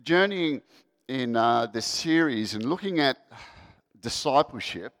Journeying in this series and looking at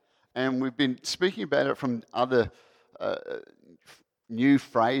discipleship, and we've been speaking about it from other uh, new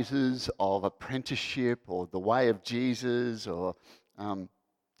phrases of apprenticeship or the way of Jesus or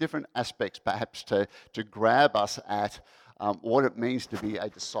different aspects perhaps to grab us at what it means to be a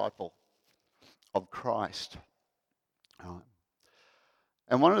disciple of Christ. Uh,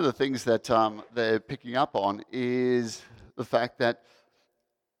 and one of the things that they're picking up on is the fact that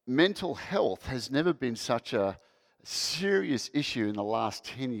mental health has never been such a serious issue in the last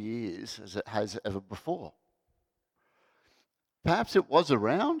 10 years as it has ever before. Perhaps it was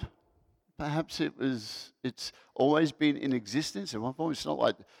around, perhaps it's always been in existence. At one point, it's not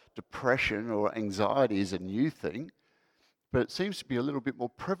like depression or anxiety is a new thing, but it seems to be a little bit more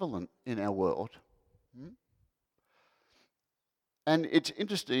prevalent in our world. And it's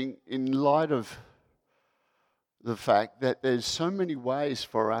interesting in light of the fact that there's so many ways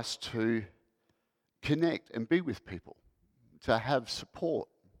for us to connect and be with people, to have support,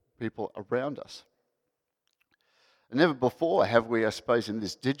 people around us. And never before have we, I suppose, in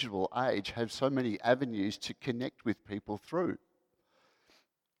this digital age, have so many avenues to connect with people through.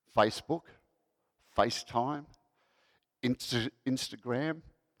 Facebook, FaceTime, Instagram,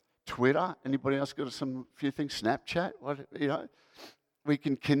 Twitter. Anybody else got few things? Snapchat? We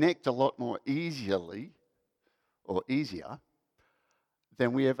can connect a lot more easily or easier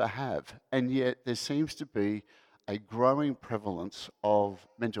than we ever have. And yet there seems to be a growing prevalence of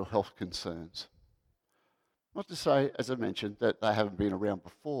mental health concerns. Not to say, as I mentioned, that they haven't been around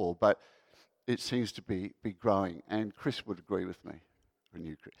before, but it seems to be growing. And Chris would agree with me. I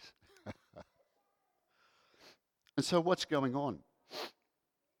knew Chris. And so what's going on?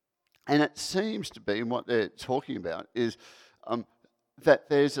 And it seems to be, and what they're talking about is that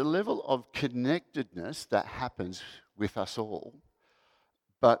there's a level of connectedness that happens with us all,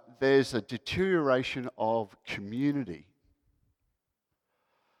 but there's a deterioration of community.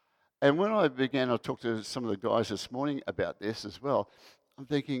 And when I talked to some of the guys this morning about this as well, I'm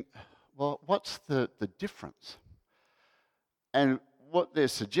thinking, well, what's the difference? And what they're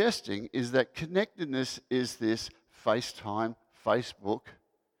suggesting is that connectedness is this FaceTime, Facebook,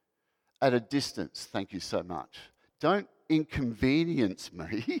 at a distance, thank you so much. Don't inconvenience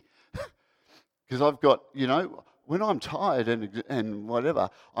me, because I've got, when I'm tired and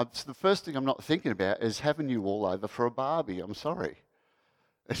whatever, the first thing I'm not thinking about is having you all over for a barbie. I'm sorry.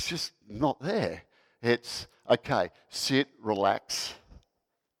 It's just not there. It's, okay, sit, relax,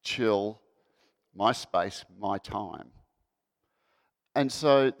 chill, my space, my time. And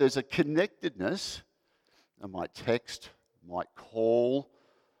so there's a connectedness. I might text, I might call,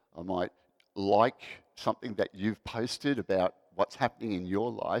 I might like something that you've posted about what's happening in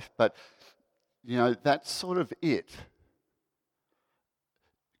your life, but that's sort of it.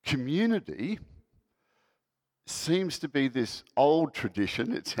 Community seems to be this old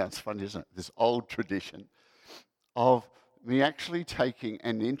tradition, it sounds funny, isn't it? This old tradition of me actually taking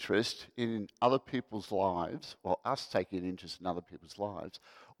an interest in other people's lives, or us taking an interest in other people's lives,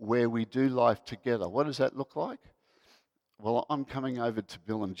 where we do life together. What does that look like? Well, I'm coming over to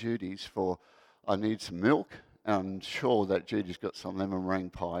Bill and Judy's I need some milk, and I'm sure that Judy's got some lemon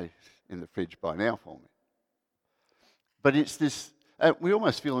meringue pie in the fridge by now for me. But it's this, we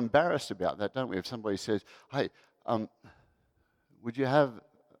almost feel embarrassed about that, don't we? If somebody says, hey, would you have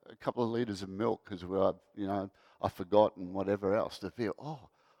a couple of litres of milk because I've forgotten whatever else, to feel,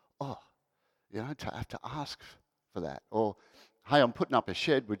 to have to ask for that. Or, hey, I'm putting up a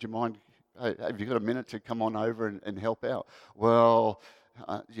shed, would you mind, have you got a minute to come on over and help out? Well,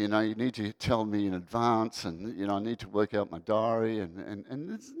 you need to tell me in advance, and I need to work out my diary, and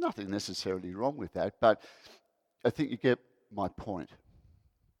there's nothing necessarily wrong with that, but I think you get my point.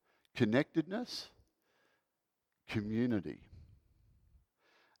 Connectedness, community.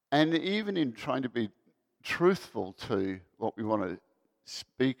 And even in trying to be truthful to what we want to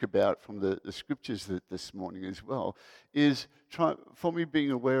speak about from the scriptures this morning as well, is for me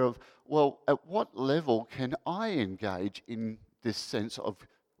being aware of, well, at what level can I engage in this sense of,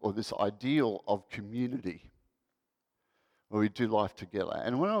 or this ideal of community, where we do life together.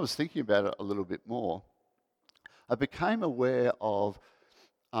 And when I was thinking about it a little bit more, I became aware of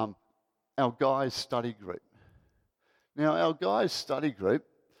our guys' study group. Now, our guys' study group,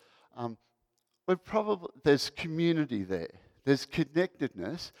 there's community there. There's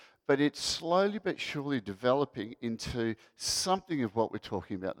connectedness, but it's slowly but surely developing into something of what we're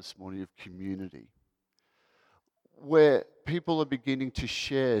talking about this morning, of community, where people are beginning to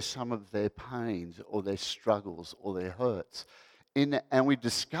share some of their pains or their struggles or their hurts. And we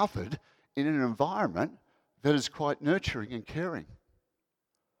discovered in an environment that is quite nurturing and caring.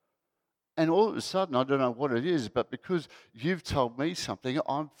 And all of a sudden, I don't know what it is, but because you've told me something,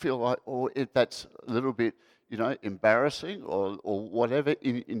 I feel like, if that's a little bit, embarrassing or whatever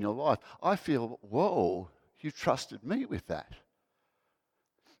in your life, I feel, whoa, you trusted me with that.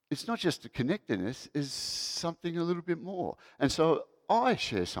 It's not just a connectedness, it's something a little bit more. And so I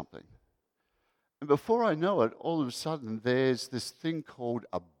share something. And before I know it, all of a sudden, there's this thing called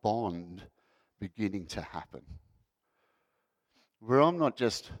a bond beginning to happen, where I'm not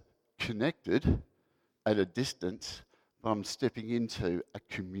just connected at a distance, but I'm stepping into a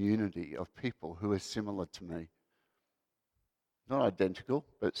community of people who are similar to me. Not identical,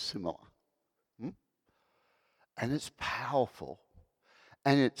 but similar. Hmm? And it's powerful.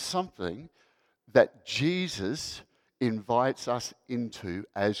 And it's something that Jesus invites us into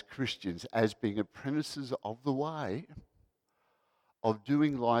as Christians, as being apprentices of the way, of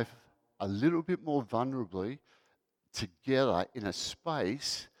doing life a little bit more vulnerably together in a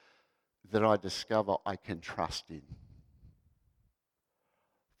space that I discover I can trust in.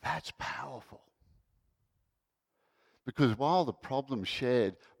 That's powerful. Because while the problem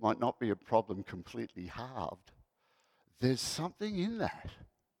shared might not be a problem completely halved, there's something in that.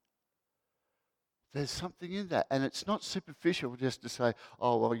 There's something in that. And it's not superficial just to say,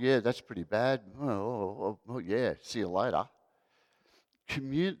 oh, well, yeah, that's pretty bad. Oh, yeah, see you later.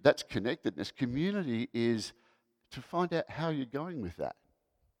 That's connectedness. Community is to find out how you're going with that,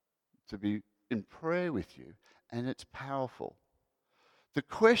 to be in prayer with you, and it's powerful. The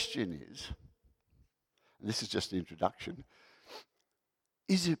question is, and this is just the introduction,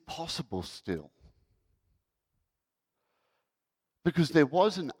 is it possible still? Because there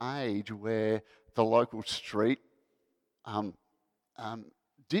was an age where the local street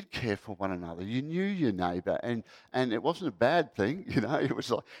did care for one another. You knew your neighbour, and it wasn't a bad thing, it was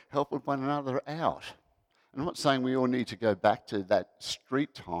like helping one another out. I'm not saying we all need to go back to that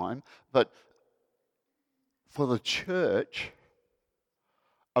street time, but for the church,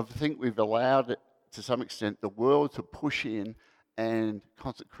 I think we've allowed it, to some extent, the world to push in and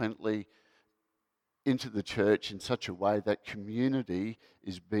consequently into the church in such a way that community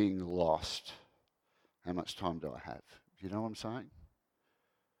is being lost. How much time do I have? Do you know what I'm saying?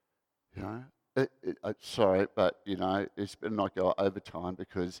 Sorry, but, it's better not go over time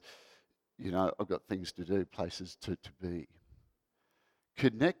because, I've got things to do, places to be.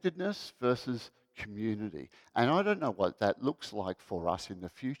 Connectedness versus community. And I don't know what that looks like for us in the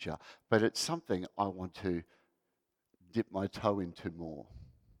future, but it's something I want to dip my toe into more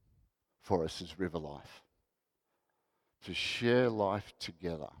for us as River Life. To share life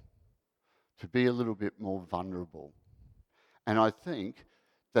together, to be a little bit more vulnerable. And I think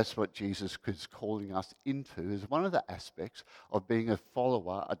that's what Jesus is calling us into, is one of the aspects of being a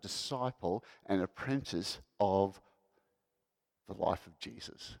follower, a disciple, an apprentice of the life of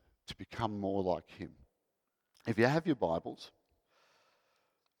Jesus, to become more like him. If you have your Bibles,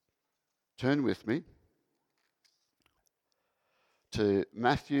 turn with me to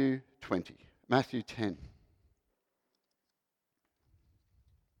Matthew 10.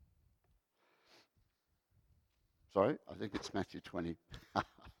 Sorry, I think it's Matthew 20.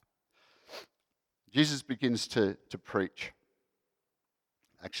 Jesus begins to preach.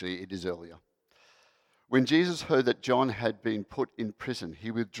 Actually, it is earlier. When Jesus heard that John had been put in prison, he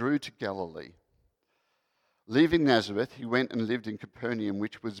withdrew to Galilee. Leaving Nazareth, he went and lived in Capernaum,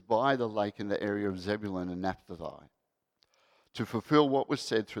 which was by the lake in the area of Zebulun and Naphtali, to fulfill what was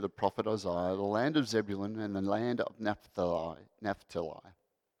said through the prophet Isaiah, the land of Zebulun and the land of Naphtali,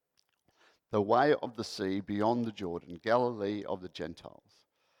 the way of the sea beyond the Jordan, Galilee of the Gentiles.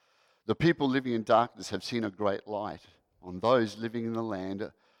 The people living in darkness have seen a great light. On those living in the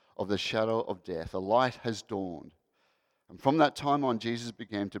land of the shadow of death, a light has dawned. And from that time on, Jesus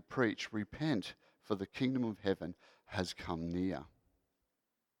began to preach, repent, for the kingdom of heaven has come near.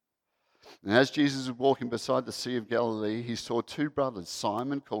 And as Jesus was walking beside the Sea of Galilee, he saw two brothers,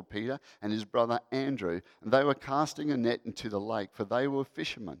 Simon, called Peter, and his brother Andrew, and they were casting a net into the lake, for they were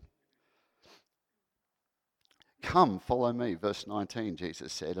fishermen. Come, follow me, verse 19,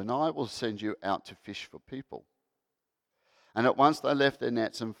 Jesus said, and I will send you out to fish for people. And at once they left their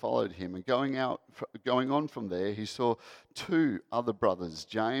nets and followed him. And going on from there, he saw two other brothers,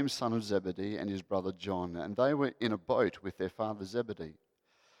 James, son of Zebedee, and his brother John. And they were in a boat with their father Zebedee,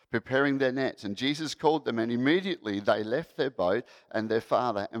 preparing their nets. And Jesus called them, and immediately they left their boat and their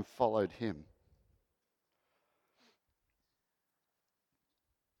father and followed him.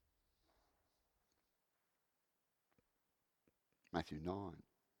 Matthew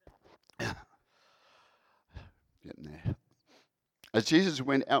 9. Getting there. As Jesus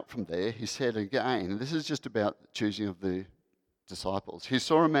went out from there, he said again, and this is just about choosing of the disciples. He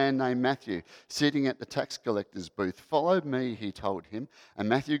saw a man named Matthew sitting at the tax collector's booth. "Follow me," he told him, and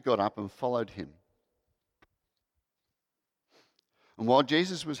Matthew got up and followed him. And while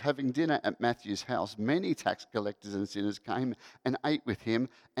Jesus was having dinner at Matthew's house, many tax collectors and sinners came and ate with him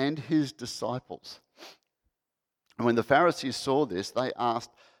and his disciples. And when the Pharisees saw this, they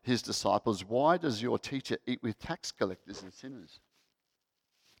asked his disciples, "Why does your teacher eat with tax collectors and sinners?"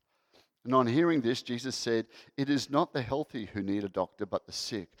 And on hearing this, Jesus said, "It is not the healthy who need a doctor, but the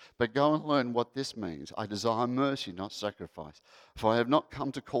sick. But go and learn what this means. I desire mercy, not sacrifice. For I have not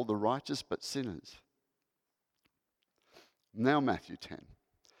come to call the righteous, but sinners." Now Matthew 10.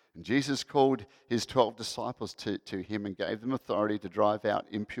 And Jesus called his 12 disciples to him and gave them authority to drive out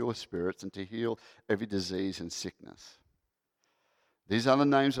impure spirits and to heal every disease and sickness. These are the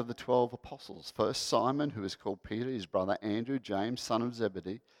names of the 12 apostles. First, Simon, who is called Peter, his brother Andrew, James, son of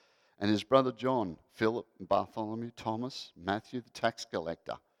Zebedee, and his brother John, Philip, Bartholomew, Thomas, Matthew, the tax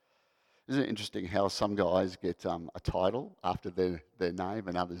collector. Isn't it interesting how some guys get a title after their name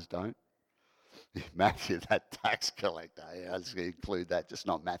and others don't? Matthew, that tax collector. Yeah, I was going to include that, just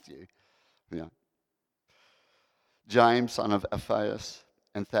not Matthew. Yeah. James, son of Alphaeus,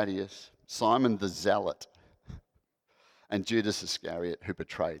 and Thaddeus, Simon the Zealot, and Judas Iscariot, who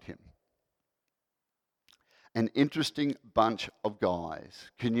betrayed him. An interesting bunch of guys.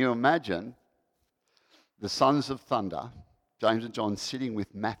 Can you imagine the sons of thunder, James and John, sitting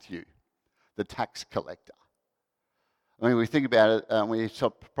with Matthew, the tax collector? I mean, we think about it, we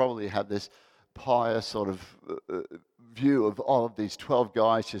probably have this pious sort of view of all of these 12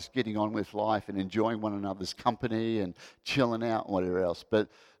 guys just getting on with life and enjoying one another's company and chilling out and whatever else. But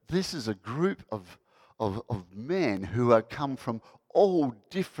this is a group of men who are come from all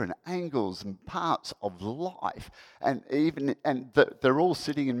different angles and parts of life, and they're all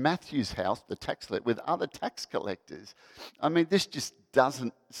sitting in Matthew's house, the tax collector, with other tax collectors. I mean, this just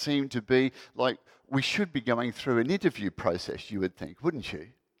doesn't seem to be like we should be going through an interview process. You would think, wouldn't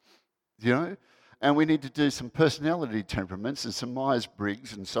you? You know, and we need to do some personality temperaments and some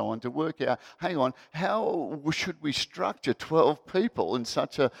Myers-Briggs and so on to work out, hang on, how should we structure 12 people in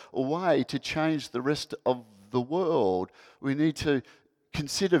such a way to change the rest of the world? We need to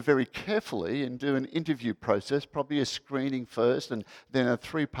consider very carefully and do an interview process, probably a screening first and then a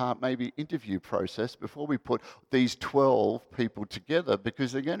 3-part maybe interview process before we put these 12 people together,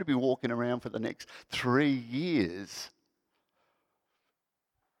 because they're going to be walking around for the next 3 years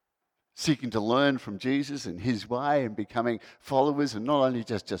seeking to learn from Jesus and his way and becoming followers, and not only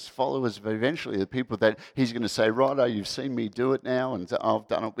just followers, but eventually the people that he's going to say, "Righto, you've seen me do it now, and I've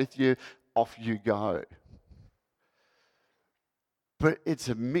done it with you, off you go." But it's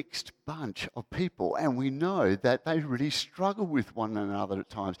a mixed bunch of people, and we know that they really struggle with one another at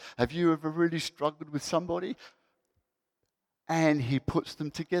times. Have you ever really struggled with somebody? And he puts them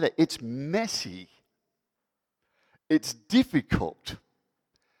together. It's messy. It's difficult.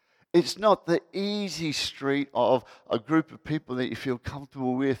 It's not the easy street of a group of people that you feel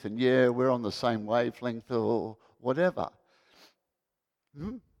comfortable with and, yeah, we're on the same wavelength or whatever.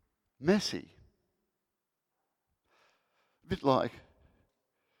 Messy. A bit like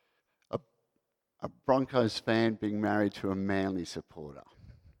a Broncos fan being married to a Manly supporter.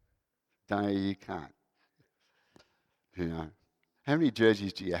 No, you can't. You know. How many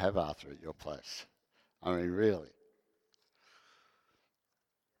jerseys do you have after at your place? I mean, really.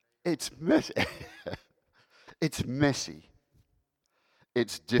 It's messy. It's messy.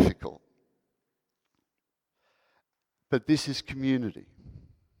 It's difficult. But this is community.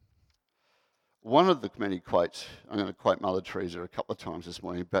 One of the many quotes, I'm going to quote Mother Teresa a couple of times this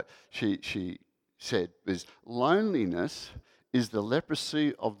morning, but she said, is loneliness is the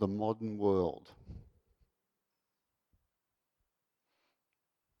leprosy of the modern world.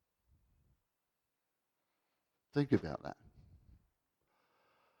 Think about that.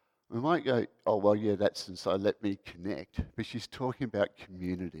 We might go, "Oh, well, yeah, that's and so let me connect." But she's talking about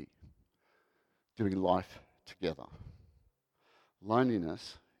community, doing life together.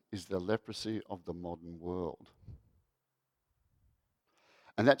 Loneliness is the leprosy of the modern world.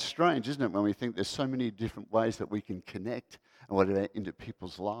 And that's strange, isn't it, when we think there's so many different ways that we can connect and whatever into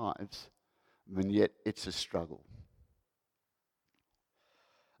people's lives, and yet it's a struggle.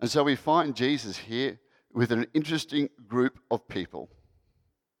 And so we find Jesus here with an interesting group of people,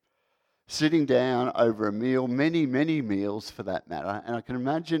 sitting down over a meal, many, many meals for that matter. And I can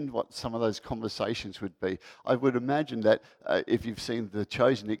imagine what some of those conversations would be. I would imagine that if you've seen The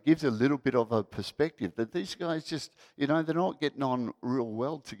Chosen, it gives a little bit of a perspective that these guys just, they're not getting on real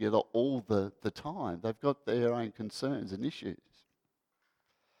well together all the time. They've got their own concerns and issues.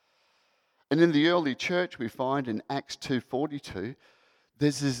 And in the early church, we find in Acts 2:42,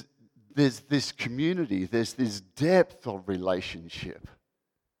 there's this community, there's this depth of relationship,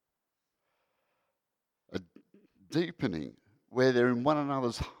 a deepening where they're in one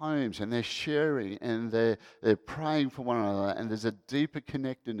another's homes and they're sharing and they're praying for one another, and there's a deeper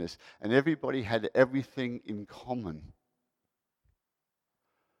connectedness, and everybody had everything in common.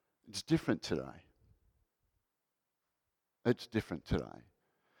 It's different today. It's different today.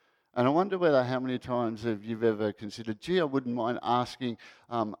 And I wonder whether how many times have you ever considered, gee, I wouldn't mind asking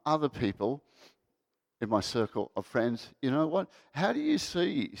other people in my circle of friends, you know what, how do you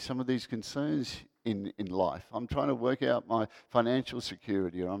see some of these concerns in life? I'm trying to work out my financial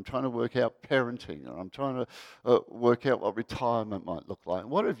security, or I'm trying to work out parenting, or I'm trying to work out what retirement might look like.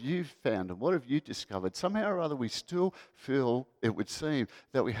 What have you found and what have you discovered? Somehow or other we still feel, it would seem,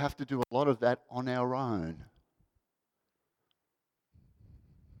 that we have to do a lot of that on our own.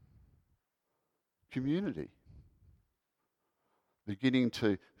 Community. Beginning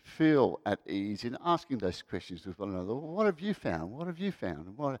to feel at ease in asking those questions with one another. Well, what have you found? What have you found?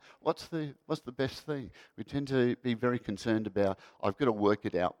 And what's the best thing? We tend to be very concerned about, I've got to work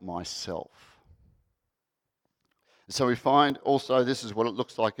it out myself. So we find also this is what it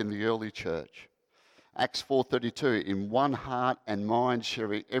looks like in the early church. Acts 4:32, in one heart and mind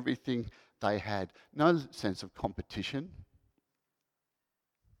sharing everything they had. No sense of competition.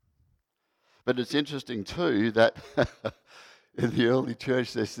 But it's interesting too that in the early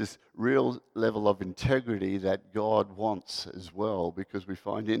church there's this real level of integrity that God wants as well, because we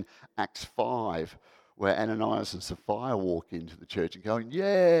find in Acts 5 where Ananias and Sapphira walk into the church and going,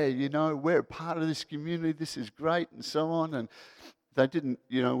 yeah, you know, we're part of this community, this is great, and so on. And they didn't,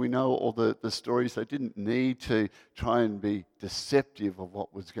 you know, we know all the stories, they didn't need to try and be deceptive of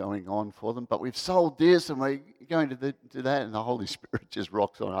what was going on for them. But we've sold this and we're going to do that, and the Holy Spirit just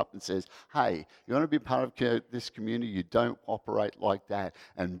rocks on up and says, hey, you want to be part of this community, you don't operate like that.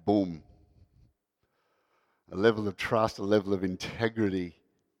 And boom, a level of trust, a level of integrity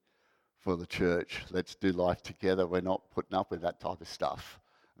for the church. Let's do life together. We're not putting up with that type of stuff.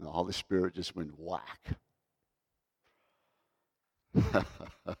 And the Holy Spirit just went whack.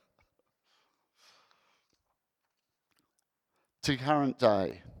 To current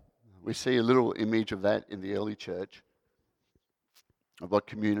day, we see a little image of that in the early church, of what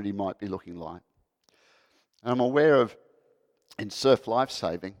community might be looking like. And I'm aware of, in surf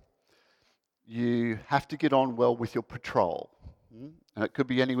lifesaving, you have to get on well with your patrol. And it could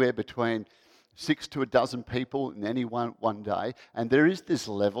be anywhere between 6 to a dozen people in any one day. And there is this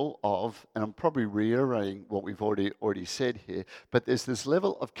level of, and I'm probably reiterating what we've already said here, but there's this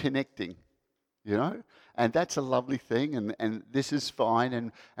level of connecting, you know? And that's a lovely thing, and this is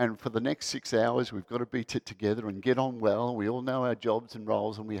fine. And for the next 6 hours, we've got to be together and get on well. We all know our jobs and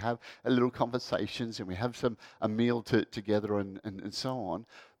roles, and we have a little conversations, and we have a meal together and so on.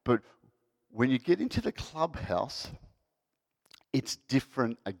 But when you get into the clubhouse, it's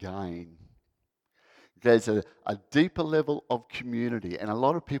different again. There's a deeper level of community, and a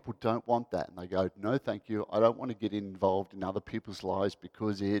lot of people don't want that. And they go, no, thank you. I don't want to get involved in other people's lives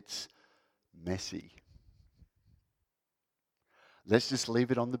because it's messy. Let's just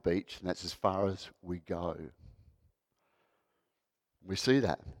leave it on the beach, and that's as far as we go. We see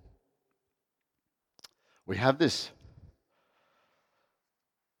that. We have this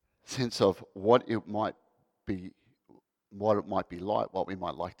sense of what it might be like, what we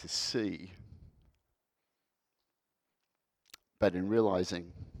might like to see. But in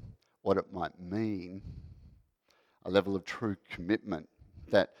realizing what it might mean, a level of true commitment,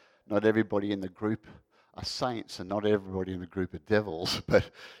 that not everybody in the group are saints and not everybody in the group are devils, but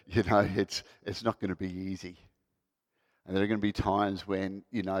you know, it's not going to be easy. And there are going to be times when,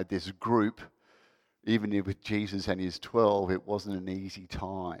 you know, this group, even with Jesus and his 12, it wasn't an easy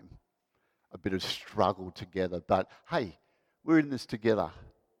time. A bit of struggle together. But hey, we're in this together.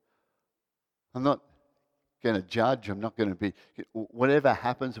 I'm not going to judge. I'm not going to be, whatever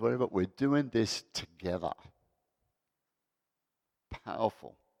happens, whatever, we're doing this together.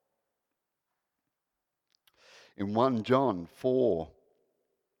 Powerful. In 1 John 4,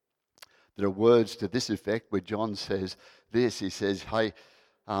 there are words to this effect where John says this. He says, hey,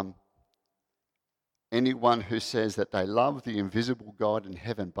 anyone who says that they love the invisible God in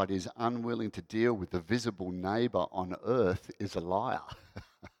heaven but is unwilling to deal with the visible neighbor on earth is a liar.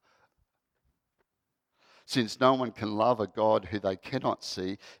 Since no one can love a God who they cannot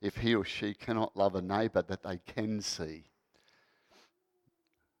see if he or she cannot love a neighbor that they can see.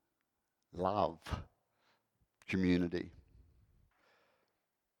 Love. Community.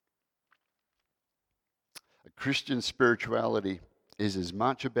 A Christian spirituality is as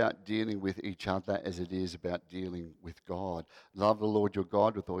much about dealing with each other as it is about dealing with God. Love the Lord your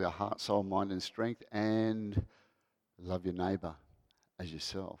God with all your heart, soul, mind, and strength, and love your neighbour as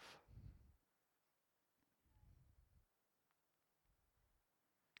yourself.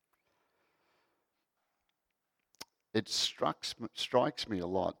 It strikes me a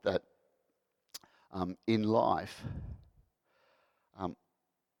lot that in life, um,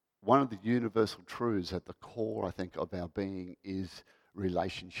 one of the universal truths at the core, I think, of our being is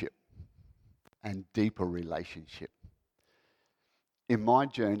relationship and deeper relationship. In my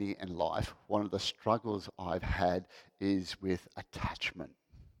journey in life, one of the struggles I've had is with attachment,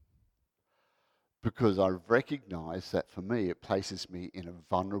 because I recognize that for me, it places me in a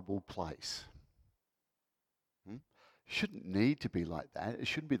vulnerable place. Shouldn't need to be like that. It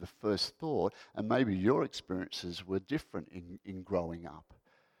shouldn't be the first thought. And maybe your experiences were different in growing up,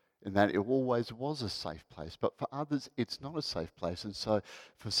 in that it always was a safe place. But for others, it's not a safe place. And so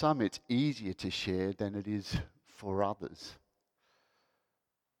for some, it's easier to share than it is for others.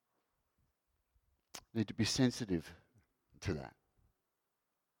 Need to be sensitive to that.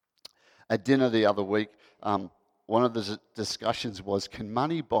 At dinner the other week, one of the discussions was, can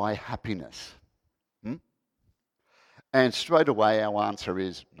money buy happiness? And straight away our answer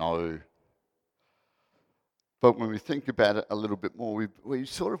is no. But when we think about it a little bit more, we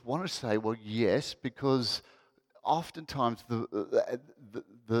sort of want to say, well, yes, because oftentimes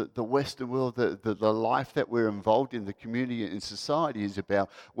the Western world, the life that we're involved in, the community and society is about,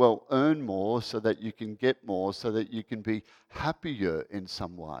 well, earn more so that you can get more, so that you can be happier in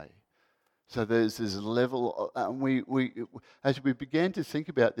some way. So there's this level, and we as we began to think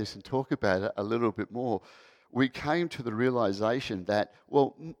about this and talk about it a little bit more, we came to the realization that,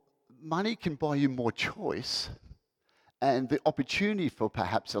 well, money can buy you more choice and the opportunity for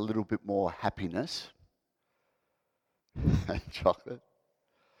perhaps a little bit more happiness and chocolate.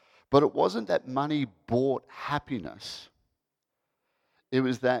 But it wasn't that money bought happiness. It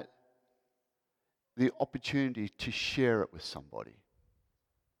was that the opportunity to share it with somebody.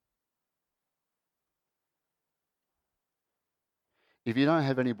 If you don't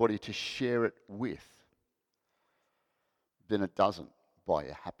have anybody to share it with, then it doesn't buy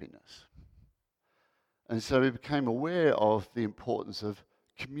you happiness. And so we became aware of the importance of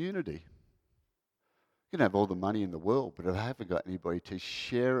community. You can have all the money in the world, but if I haven't got anybody to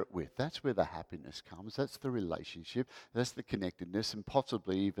share it with, that's where the happiness comes. That's the relationship. That's the connectedness, and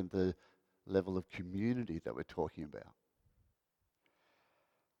possibly even the level of community that we're talking about.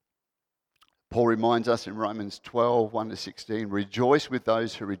 Paul reminds us in Romans 12, 1-16, rejoice with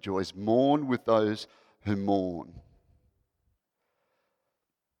those who rejoice, mourn with those who mourn.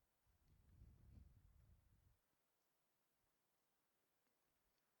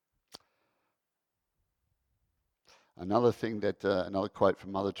 Another quote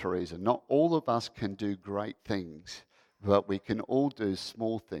from Mother Teresa, not all of us can do great things, but we can all do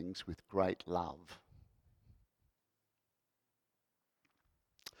small things with great love.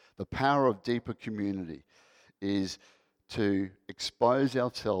 The power of deeper community is to expose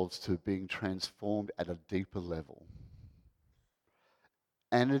ourselves to being transformed at a deeper level.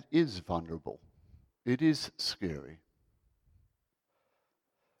 And it is vulnerable. It is scary.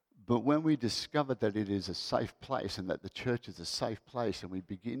 But when we discover that it is a safe place and that the church is a safe place and we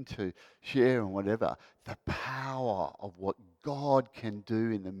begin to share and whatever, the power of what God can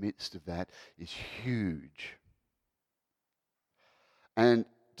do in the midst of that is huge. And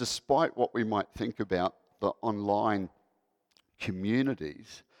despite what we might think about the online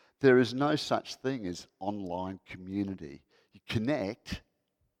communities, there is no such thing as online community. You connect,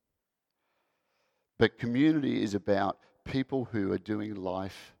 but community is about people who are doing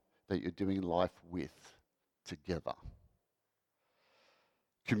life, that you're doing life with together.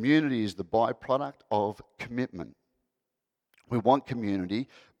 Community is the byproduct of commitment. We want community,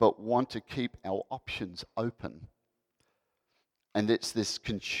 but want to keep our options open. And it's this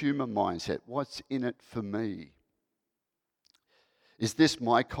consumer mindset. What's in it for me? Is this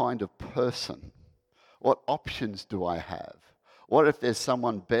my kind of person? What options do I have? What if there's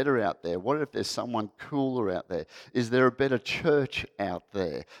someone better out there? What if there's someone cooler out there? Is there a better church out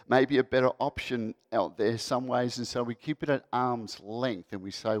there? Maybe a better option out there some ways. And so we keep it at arm's length and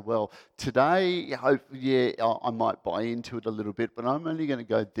we say, well, today, I might buy into it a little bit, but I'm only going to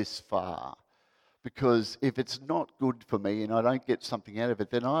go this far. Because if it's not good for me and I don't get something out of it,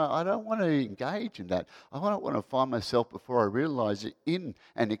 then I don't want to engage in that. I don't want to find myself, before I realise it, in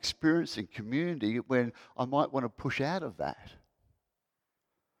an experiencing community when I might want to push out of that.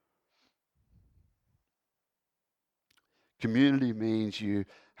 Community means you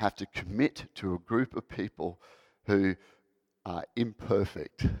have to commit to a group of people who are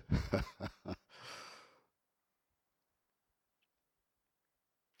imperfect.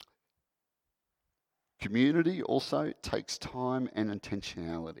 Community also takes time and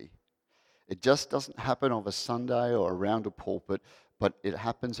intentionality. It just doesn't happen over Sunday or around a pulpit, but it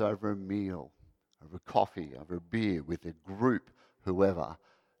happens over a meal, over coffee, over a beer with a group, whoever,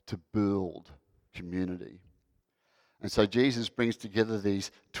 to build community. And so Jesus brings together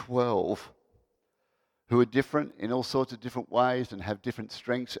these 12 who are different in all sorts of different ways and have different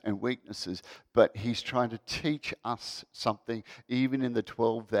strengths and weaknesses, but he's trying to teach us something even in the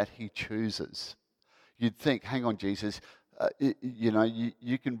 12 that he chooses. You'd think, hang on, Jesus,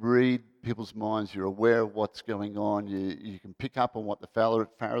 you can read people's minds, you're aware of what's going on, you can pick up on what the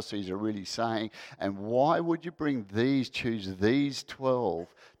Pharisees are really saying, and why would you choose these 12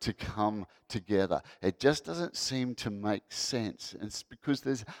 to come together? It just doesn't seem to make sense. And it's because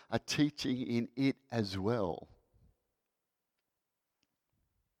there's a teaching in it as well.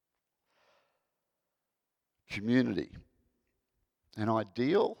 Community, an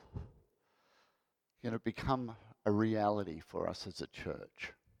ideal, going to become a reality for us as a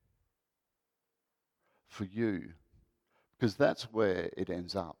church. For you, because that's where it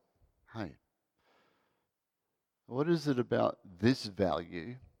ends up. Hey, what is it about this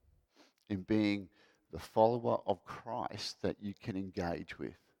value in being the follower of Christ that you can engage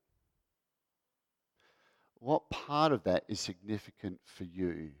with? What part of that is significant for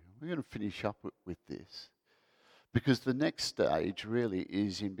you? We're going to finish up with this. Because the next stage really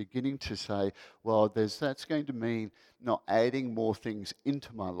is in beginning to say, well, that's going to mean not adding more things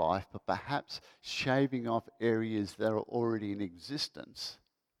into my life, but perhaps shaving off areas that are already in existence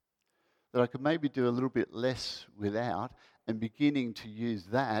that I could maybe do a little bit less without, and beginning to use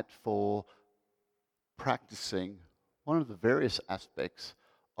that for practicing one of the various aspects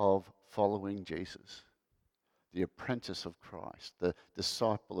of following Jesus. The apprentice of Christ, the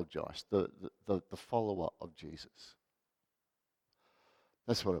disciple of Christ, the follower of Jesus.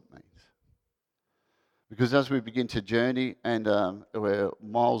 That's what it means. Because as we begin to journey, and we're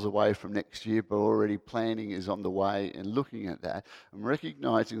miles away from next year, but already planning is on the way and looking at that, and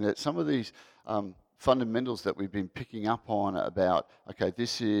recognizing that some of these fundamentals that we've been picking up on about, okay,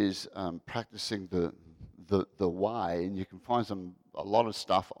 this is practicing the way, and you can find a lot of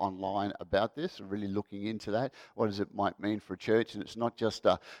stuff online about this, and really looking into that. What does it might mean for a church? And it's not just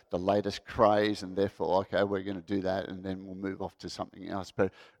the latest craze, and therefore, okay, we're going to do that, and then we'll move off to something else.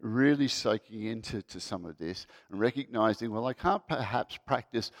 But really soaking into some of this and recognizing, well, I can't perhaps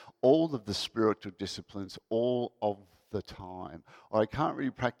practice all of the spiritual disciplines all of the time, or I can't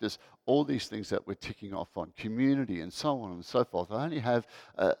really practice all these things that we're ticking off on, community and so on and so forth. I only have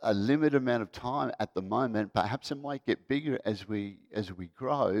a limited amount of time at the moment. Perhaps it might get bigger as we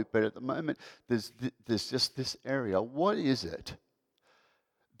grow, but at the moment there's just this area. What is it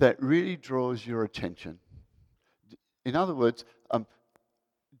that really draws your attention? In other words,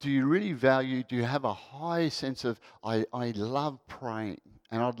 do you have a high sense of, I love praying,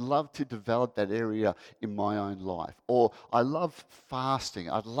 and I'd love to develop that area in my own life. Or I love fasting.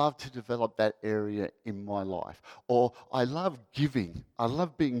 I'd love to develop that area in my life. Or I love giving. I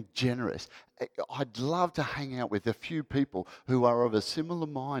love being generous. I'd love to hang out with a few people who are of a similar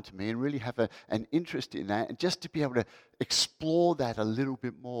mind to me and really have an interest in that, and just to be able to explore that a little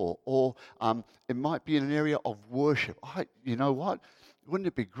bit more. Or it might be in an area of worship. You know what? Wouldn't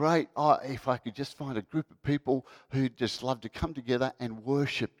it be great if I could just find a group of people who just love to come together and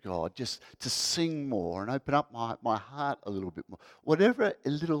worship God, just to sing more and open up my heart a little bit more. Whatever a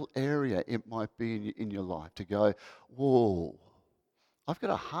little area it might be in your life, to go, whoa, I've got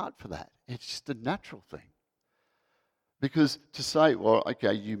a heart for that. It's just a natural thing. Because to say, well,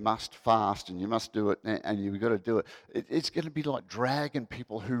 okay, you must fast and you must do it and you've got to do it, it's going to be like dragging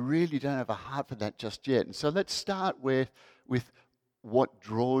people who really don't have a heart for that just yet. And so let's start with what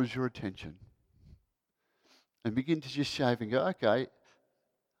draws your attention, and begin to just shave and go, okay,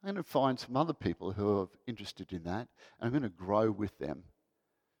 I'm going to find some other people who are interested in that, and I'm going to grow with them.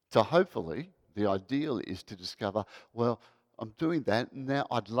 So hopefully, the ideal is to discover, well, I'm doing that, and now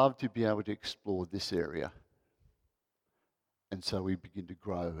I'd love to be able to explore this area. And so we begin to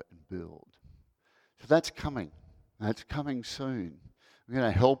grow and build. So that's coming. That's coming soon. We're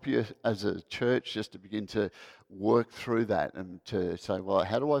going to help you as a church just to begin to work through that and to say, well,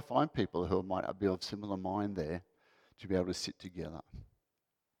 how do I find people who might be of similar mind there to be able to sit together?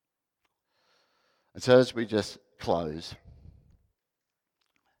 And so as we just close,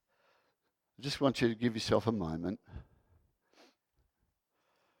 I just want you to give yourself a moment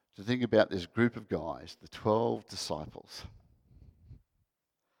to think about this group of guys, the 12 disciples.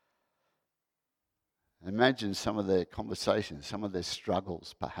 Imagine some of their conversations, some of their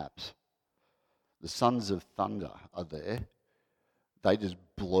struggles, perhaps. The sons of thunder are there. They just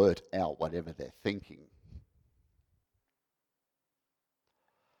blurt out whatever they're thinking.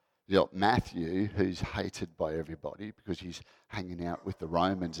 You got Matthew, who's hated by everybody because he's hanging out with the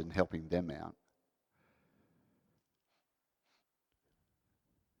Romans and helping them out.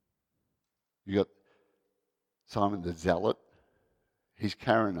 You got Simon the Zealot. He's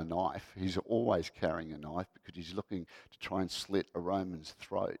carrying a knife. He's always carrying a knife because he's looking to try and slit a Roman's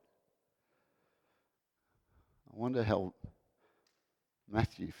throat. I wonder how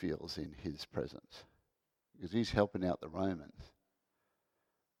Matthew feels in his presence because he's helping out the Romans.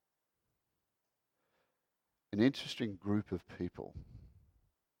 An interesting group of people.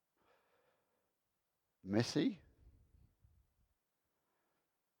 Messy.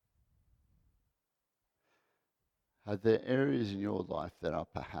 Are there areas in your life that are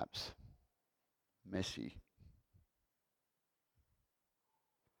perhaps messy?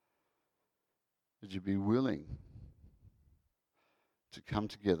 Would you be willing to come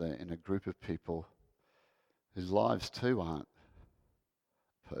together in a group of people whose lives too aren't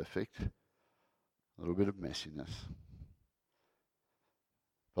perfect? A little bit of messiness.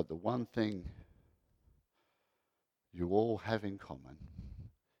 But the one thing you all have in common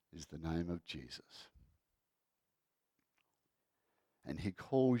is the name of Jesus. And he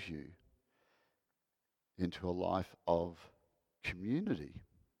calls you into a life of community.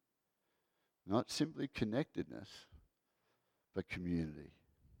 Not simply connectedness, but community.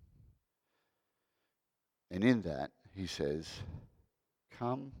 And in that, he says,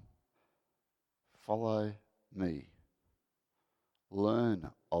 come, follow me. Learn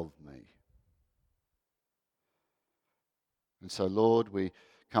of me. And so, Lord, we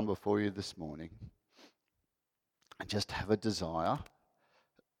come before you this morning and just have a desire.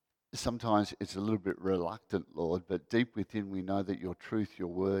 Sometimes it's a little bit reluctant, Lord, but deep within we know that your truth, your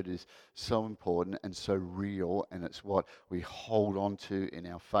word is so important and so real, and it's what we hold on to in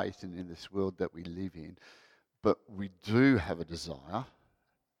our faith and in this world that we live in. But we do have a desire.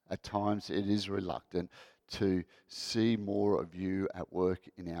 At times it is reluctant to see more of you at work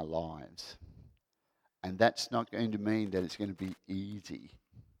in our lives. And that's not going to mean that it's going to be easy.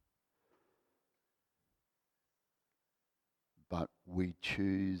 But we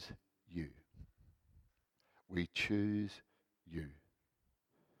choose you. We choose you.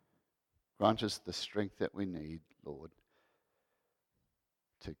 Grant us the strength that we need, Lord,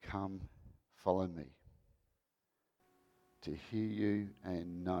 to come follow me, to hear you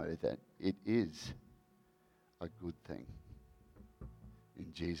and know that it is a good thing.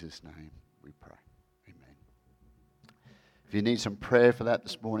 In Jesus' name we pray. Amen. If you need some prayer for that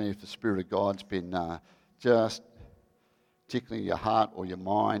this morning, if the Spirit of God's been just tickling your heart or your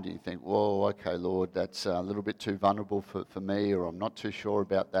mind and you think, whoa, okay, Lord, that's a little bit too vulnerable for me, or I'm not too sure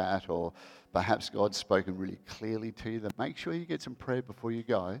about that, or perhaps God's spoken really clearly to you, then make sure you get some prayer before you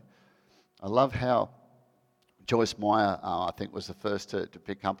go. I love how Joyce Meyer, I think, was the first to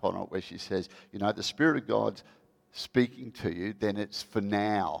pick up on it, where she says, the Spirit of God's speaking to you, then it's for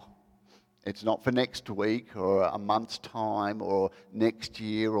now. It's not for next week or a month's time or next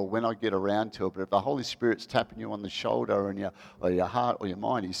year or when I get around to it. But if the Holy Spirit's tapping you on the shoulder or your heart or your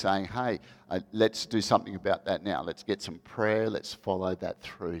mind, he's saying, hey, let's do something about that now. Let's get some prayer. Let's follow that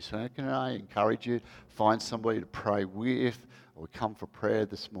through. So can I encourage you, find somebody to pray with, or come for prayer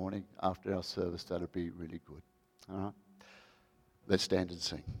this morning after our service. That'll be really good. All right? Let's stand and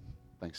sing.